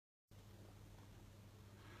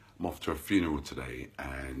I'm off to a funeral today,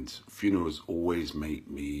 and funerals always make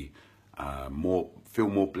me feel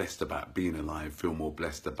more blessed about being alive, feel more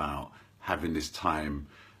blessed about having this time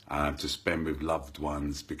to spend with loved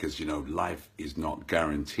ones, because, you know, life is not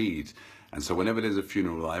guaranteed. And so whenever there's a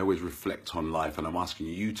funeral, I always reflect on life, and I'm asking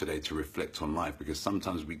you today to reflect on life, because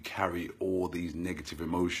sometimes we carry all these negative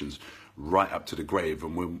emotions right up to the grave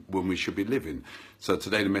and when we should be living. So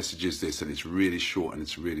today the message is this, and it's really short and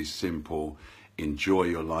it's really simple. Enjoy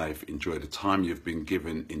your life, enjoy the time you've been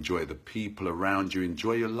given, enjoy the people around you,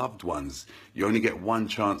 enjoy your loved ones. You only get one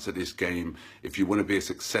chance at this game. If you want to be a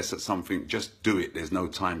success at something, just do it. There's no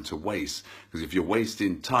time to waste, because if you're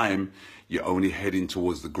wasting time, you're only heading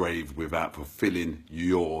towards the grave without fulfilling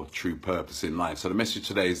your true purpose in life. So the message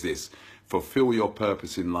today is this: fulfill your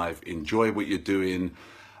purpose in life, enjoy what you're doing,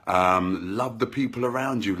 love the people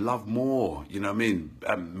around you, love more, you know what I mean?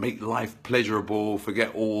 Make life pleasurable,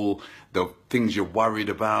 forget all the things you're worried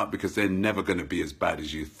about, because they're never going to be as bad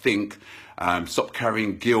as you think. Stop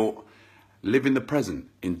carrying guilt, live in the present,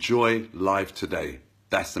 enjoy life today.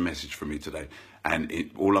 That's the message for me today.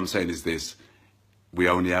 And all I'm saying is this: we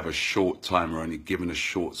only have a short time, we're only given a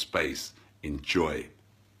short space. Enjoy.